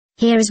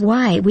Here is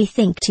why we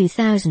think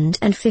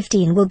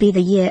 2015 will be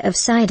the year of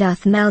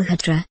Sidharth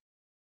Malhotra.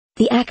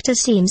 The actor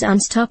seems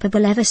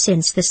unstoppable ever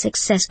since the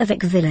success of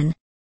Ik Villain.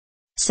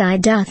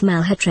 Sidharth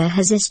Malhotra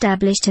has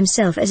established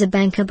himself as a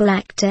bankable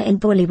actor in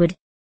Bollywood.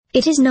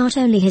 It is not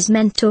only his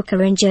mentor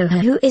Karan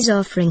Johar who is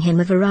offering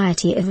him a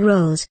variety of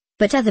roles,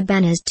 but other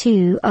banners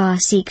too are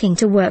seeking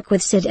to work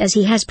with Sid, as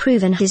he has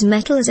proven his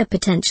mettle as a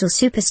potential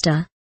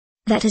superstar.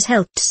 That has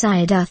helped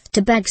Sidharth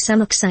to bag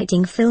some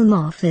exciting film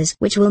offers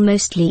which will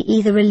mostly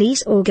either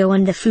release or go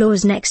on the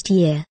floors next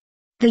year.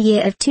 The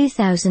year of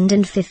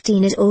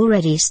 2015 is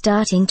already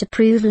starting to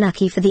prove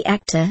lucky for the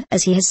actor,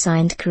 as he has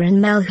signed Karan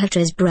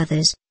Malhotra's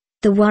Brothers,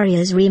 the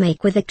Warriors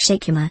remake with Akshay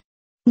Kumar.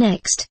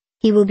 Next,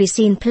 he will be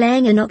seen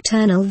playing a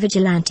nocturnal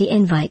vigilante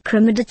in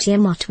Vikramaditya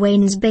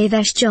Motwane's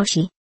Bhavesh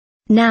Joshi.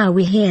 Now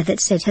we hear that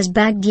Sid has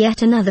bagged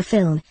yet another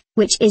film,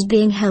 which is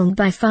being helmed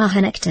by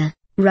Farhan Akhtar,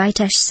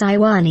 Ritesh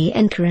Siwani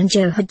and Karan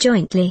Johar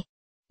jointly.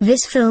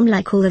 This film,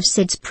 like all of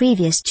Sid's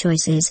previous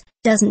choices,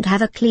 doesn't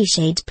have a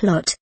cliched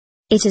plot.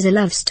 It is a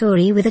love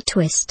story with a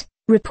twist,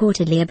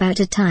 reportedly about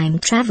a time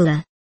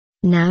traveler.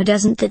 Now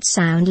doesn't that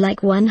sound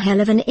like one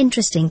hell of an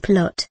interesting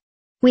plot?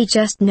 We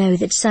just know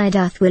that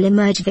Sidharth will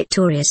emerge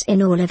victorious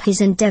in all of his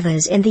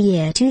endeavors in the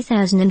year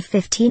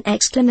 2015!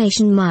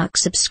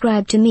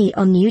 Subscribe to me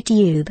on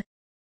YouTube.